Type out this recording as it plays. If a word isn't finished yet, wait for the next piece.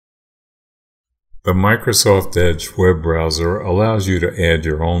The Microsoft Edge web browser allows you to add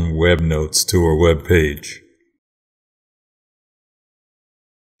your own web notes to a web page.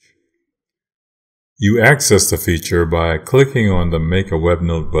 You access the feature by clicking on the Make a Web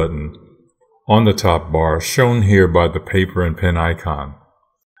Note button on the top bar shown here by the paper and pen icon.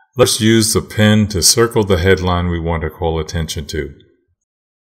 Let's use the pen to circle the headline we want to call attention to.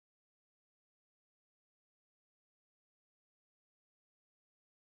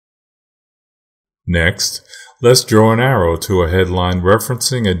 Next, let's draw an arrow to a headline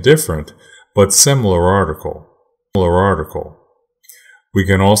referencing a different but similar article. We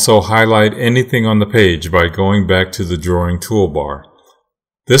can also highlight anything on the page by going back to the drawing toolbar,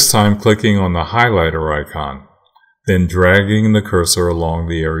 this time clicking on the highlighter icon, then dragging the cursor along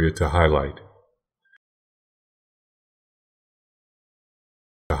the area to highlight.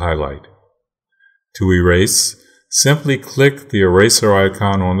 To erase, simply click the eraser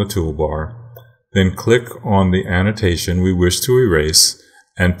icon on the toolbar, then click on the annotation we wish to erase,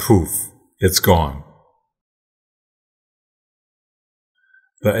 and poof, it's gone.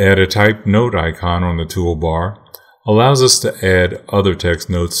 The Add a Typed Note icon on the toolbar allows us to add other text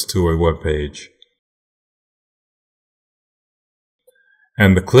notes to a web page.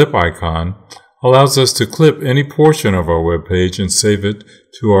 And the Clip icon allows us to clip any portion of our web page and save it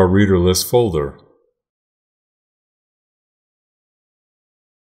to our reader list folder.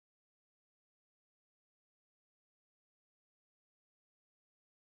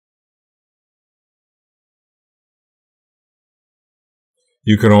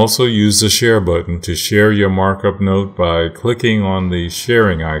 You can also use the Share button to share your markup note by clicking on the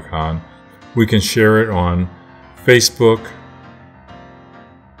sharing icon. We can share it on Facebook,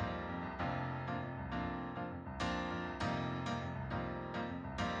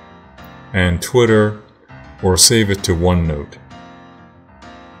 and Twitter, or save it to OneNote.